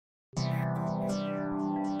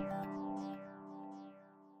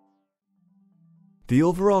The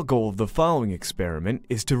overall goal of the following experiment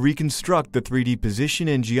is to reconstruct the 3D position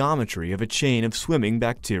and geometry of a chain of swimming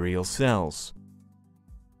bacterial cells.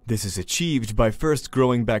 This is achieved by first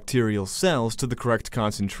growing bacterial cells to the correct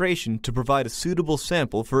concentration to provide a suitable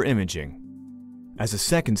sample for imaging. As a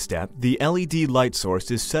second step, the LED light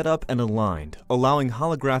source is set up and aligned, allowing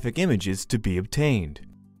holographic images to be obtained.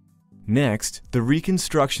 Next, the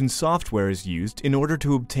reconstruction software is used in order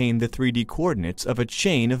to obtain the 3D coordinates of a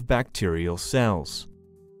chain of bacterial cells.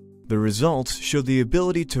 The results show the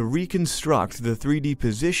ability to reconstruct the 3D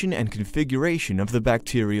position and configuration of the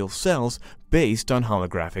bacterial cells based on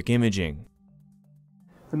holographic imaging.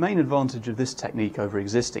 The main advantage of this technique over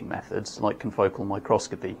existing methods, like confocal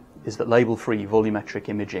microscopy, is that label-free volumetric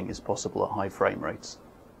imaging is possible at high frame rates.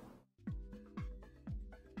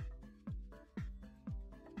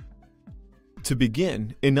 To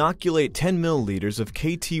begin, inoculate 10 milliliters of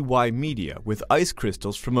KTY media with ice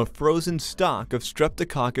crystals from a frozen stock of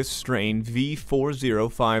Streptococcus strain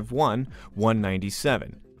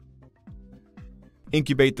V4051-197.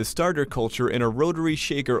 Incubate the starter culture in a rotary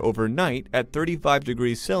shaker overnight at 35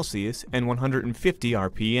 degrees Celsius and 150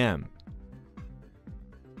 RPM.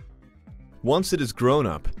 Once it is grown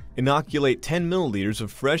up, inoculate 10 milliliters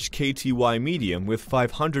of fresh KTY medium with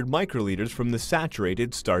 500 microliters from the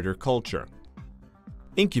saturated starter culture.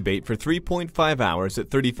 Incubate for 3.5 hours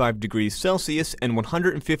at 35 degrees Celsius and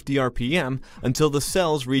 150 RPM until the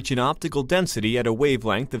cells reach an optical density at a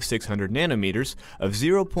wavelength of 600 nanometers of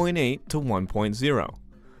 0.8 to 1.0.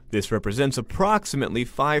 This represents approximately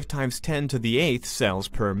 5 × 10 to the 8th cells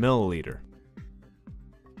per milliliter.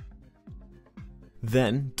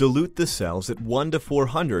 Then, dilute the cells at 1 to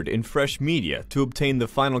 400 in fresh media to obtain the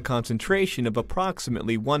final concentration of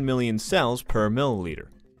approximately 1 million cells per milliliter.